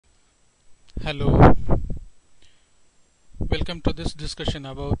Hello, welcome to this discussion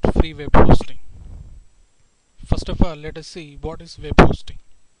about free web hosting. First of all, let us see what is web hosting.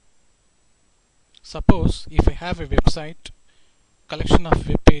 Suppose if I have a website, collection of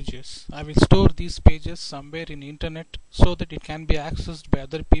web pages, I will store these pages somewhere in internet so that it can be accessed by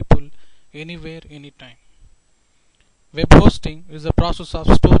other people anywhere, anytime. Web hosting is the process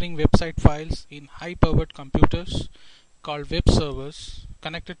of storing website files in high-powered computers called web servers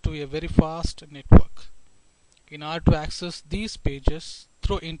connected to a very fast network. In order to access these pages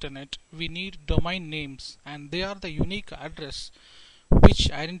through internet, we need domain names, and they are the unique address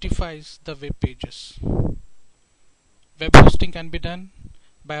which identifies the web pages. Web hosting can be done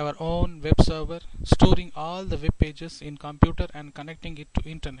by our own web server, storing all the web pages in computer and connecting it to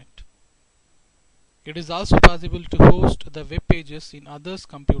internet. It is also possible to host the web pages in others'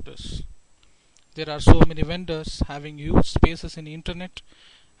 computers. There are so many vendors having huge spaces in internet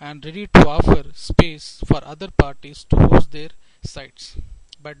and ready to offer space for other parties to host their sites.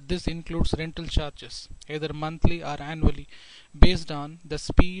 But this includes rental charges, either monthly or annually, based on the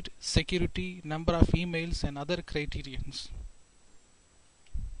speed, security, number of emails and other criterions.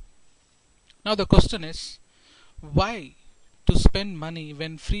 Now the question is, why to spend money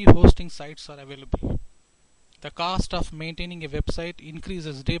when free hosting sites are available? The cost of maintaining a website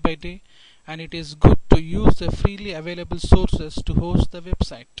increases day by day, and it is good to use the freely available sources to host the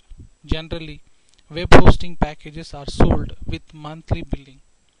website. Generally, web hosting packages are sold with monthly billing.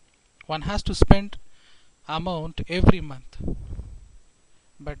 One has to spend amount every month,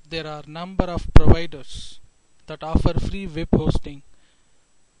 but there are number of providers that offer free web hosting.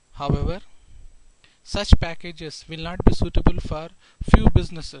 However, such packages will not be suitable for few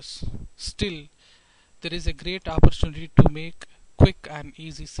businesses. Still, there is a great opportunity to make quick and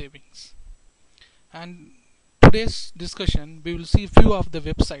easy savings. And today's discussion, we will see few of the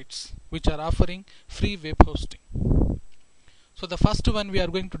websites which are offering free web hosting. So the first one we are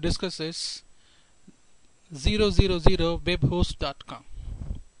going to discuss is 000webhost.com.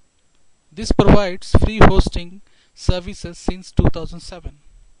 This provides free hosting services since 2007.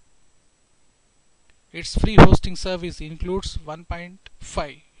 Its free hosting service includes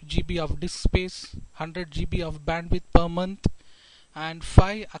 1.5 GB of disk space, 100 GB of bandwidth per month, and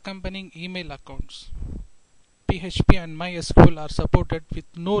 5 accompanying email accounts. PHP and MySQL are supported with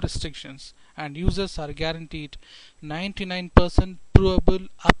no restrictions, and users are guaranteed 99% provable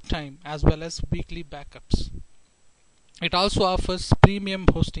uptime as well as weekly backups. It also offers premium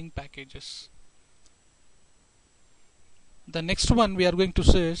hosting packages. The next one we are going to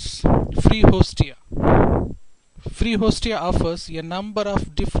see is FreeHostia. FreeHostia offers a number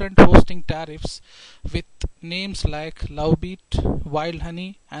of different hosting tariffs with names like Lovebeat, Wild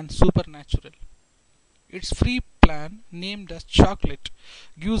Honey, and Supernatural. Its free plan, named as Chocolate,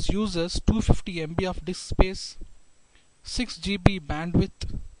 gives users 250 MB of disk space, 6 GB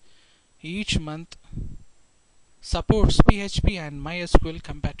bandwidth each month, supports PHP and MySQL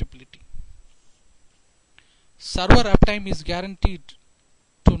compatibility. Server uptime is guaranteed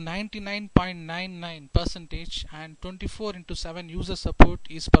to 99.99% and 24/7 user support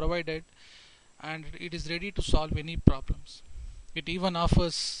is provided, and it is ready to solve any problems. It even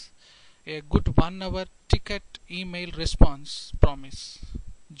offers a good 1-hour ticket email response promise.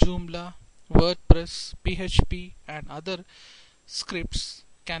 Joomla, WordPress, PHP and other scripts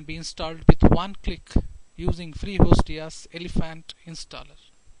can be installed with one click using FreeHostia's Elephant installer.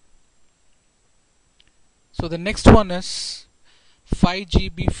 So the next one is 5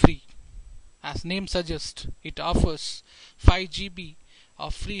 GB free. As name suggests, it offers 5 GB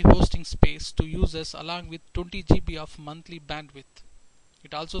of free hosting space to users along with 20 GB of monthly bandwidth.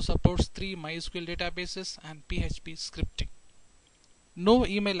 It also supports 3 MySQL databases and PHP scripting. No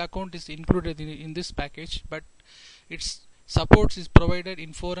email account is included in this package, but its support is provided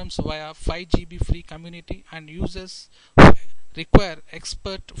in forums via 5 GB free community, and users who require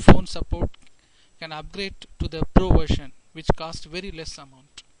expert phone support can upgrade to the pro version, which costs very less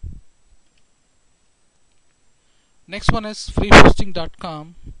amount. Next one is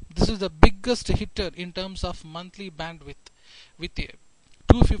freehosting.com. This is the biggest hitter in terms of monthly bandwidth with a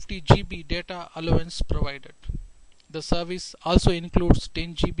 250 GB data allowance provided. The service also includes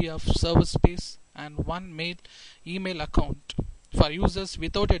 10 GB of server space and 1 email account. For users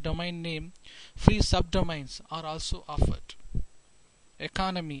without a domain name, free subdomains are also offered.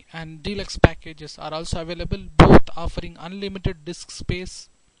 Economy and Deluxe packages are also available, both offering unlimited disk space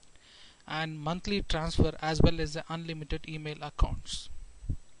and monthly transfer as well as the unlimited email accounts.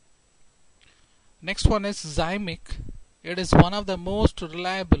 Next one is Zymic. It is one of the most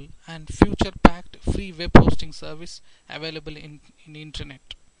reliable and future-packed free web hosting service available in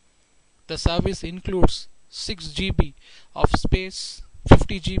internet. The service includes 6 GB of space,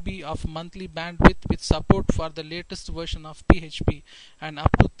 50 GB of monthly bandwidth with support for the latest version of PHP and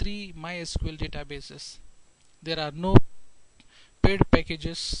up to 3 MySQL databases. There are no paid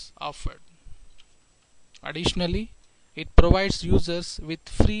packages offered. Additionally, it provides users with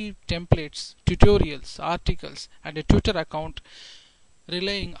free templates, tutorials, articles, and a Twitter account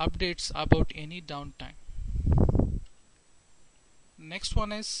relaying updates about any downtime. Next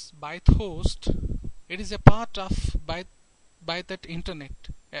one is ByteHost. It is a part of Byte Internet,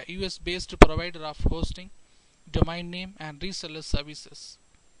 a US-based provider of hosting, domain name, and reseller services.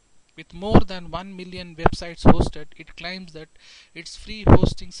 With more than 1 million websites hosted, it claims that its free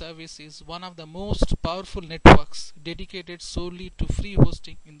hosting service is one of the most powerful networks dedicated solely to free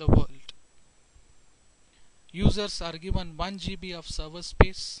hosting in the world. Users are given 1 GB of server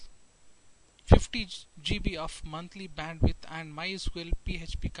space, 50 GB of monthly bandwidth, and MySQL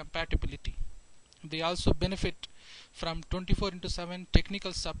PHP compatibility. They also benefit from 24/7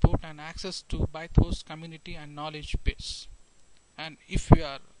 technical support and access to ByteHost community and knowledge base. And if you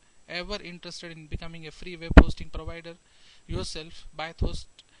are ever interested in becoming a free web hosting provider yourself, ByteHost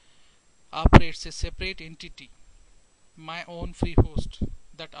operates a separate entity, My Own Free Host,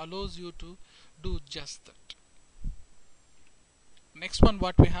 that allows you to do just that. Next one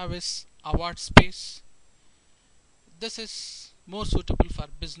what we have is AwardSpace. This is more suitable for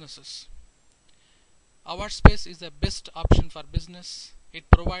businesses. AwardSpace is the best option for business.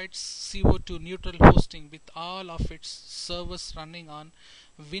 It provides CO2 neutral hosting with all of its servers running on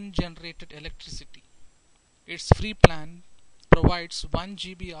wind generated electricity. Its free plan provides 1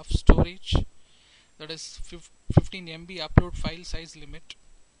 GB of storage, that is 15 MB upload file size limit,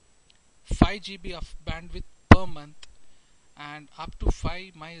 5 GB of bandwidth per month, and up to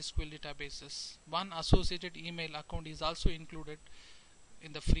 5 MySQL databases. One associated email account is also included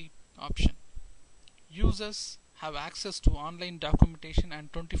in the free option. Users have access to online documentation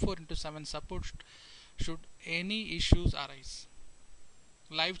and 24/7 support should any issues arise.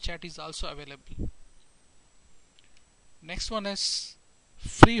 Live chat is also available. Next one is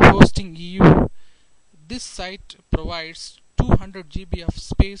Free Hosting EU. This site provides 200 GB of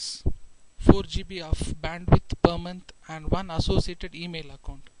space, 4 GB of bandwidth per month, and 1 associated email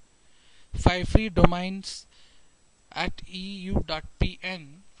account. 5 free domains at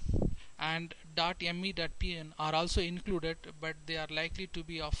eu.pn and .me.pn are also included, but they are likely to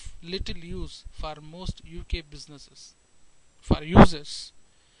be of little use for most UK businesses. For users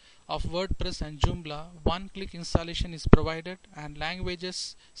of WordPress and Joomla, one-click installation is provided, and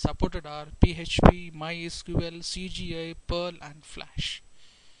languages supported are PHP, MySQL, CGI, Perl, and Flash.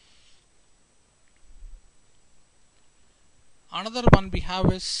 Another one we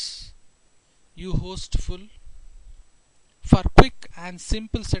have is uHostful. For quick and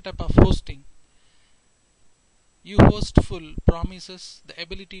simple setup of hosting, uHostful promises the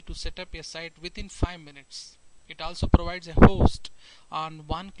ability to set up a site within 5 minutes. It also provides a host on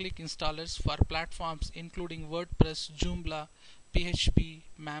one-click installers for platforms including WordPress, Joomla, PHP,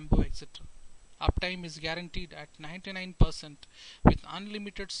 Mambo, etc. Uptime is guaranteed at 99% with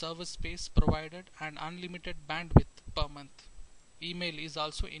unlimited server space provided and unlimited bandwidth per month. Email is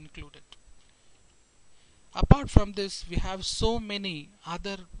also included. Apart from this, we have so many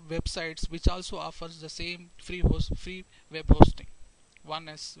other websites which also offers the same free web hosting. One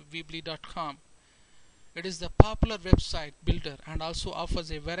is weebly.com. It is the popular website builder and also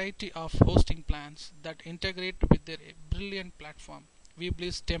offers a variety of hosting plans that integrate with their brilliant platform.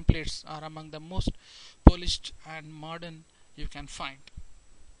 Weebly's templates are among the most polished and modern you can find.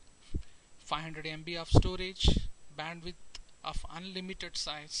 500 MB of storage, bandwidth of unlimited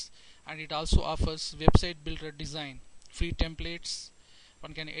size, and it also offers website builder design, free templates.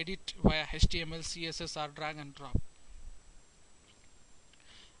 One can edit via HTML, CSS, or drag and drop.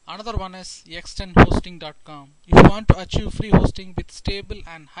 Another one is extendhosting.com. If you want to achieve free hosting with stable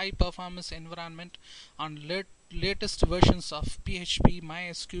and high performance environment on latest versions of PHP,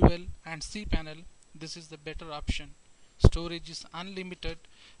 MySQL, and cPanel, this is the better option. Storage is unlimited,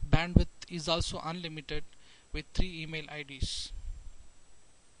 bandwidth is also unlimited with 3 email IDs.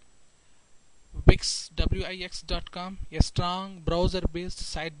 Wix.com, a strong browser-based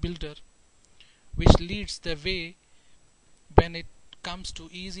site builder which leads the way when it comes to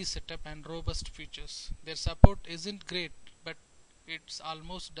easy setup and robust features. Their support isn't great, but it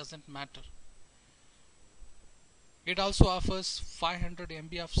almost doesn't matter. It also offers 500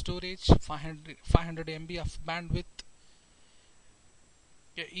 MB of storage, 500 MB of bandwidth,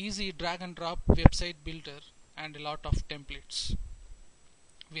 a easy drag and drop website builder, and a lot of templates.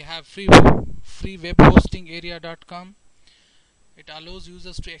 We have free web hosting area.com. It allows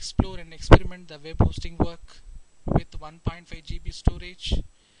users to explore and experiment the web hosting work with 1.5 GB storage,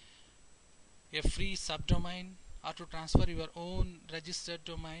 a free subdomain, or to transfer your own registered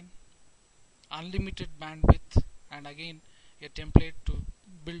domain, unlimited bandwidth, and again a template to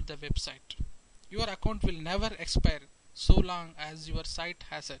build the website. Your account will never expire so long as your site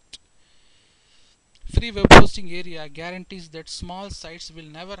has it. Free web hosting area guarantees that small sites will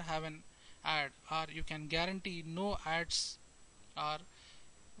never have an ad, or you can guarantee no ads or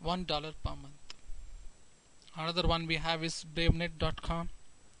 $1 per month. Another one we have is bravenet.com.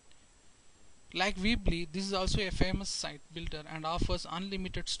 Like Weebly, this is also a famous site builder and offers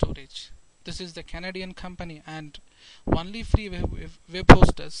unlimited storage. This is the Canadian company and only free web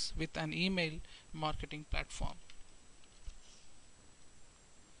hostess with an email marketing platform.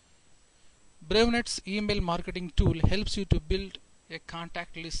 BraveNet's email marketing tool helps you to build a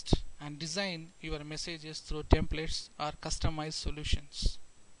contact list and design your messages through templates or customized solutions.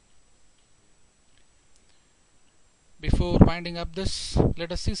 Before winding up this,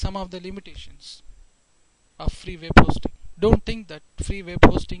 let us see some of the limitations of free web hosting. Don't think that free web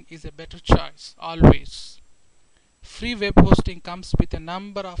hosting is a better choice, always. Free web hosting comes with a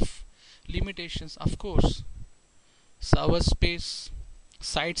number of limitations, of course. Server space,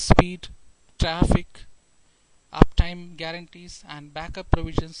 site speed, traffic, uptime guarantees, and backup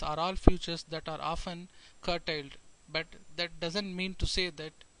provisions are all features that are often curtailed, but that doesn't mean to say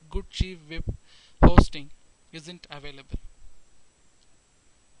that good cheap web hosting isn't available.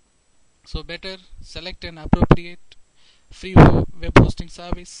 So better select an appropriate free web hosting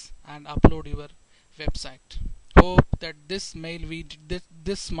service and upload your website. Hope that this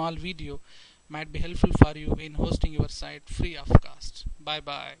small video might be helpful for you in hosting your site free of cost. Bye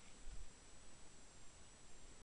bye.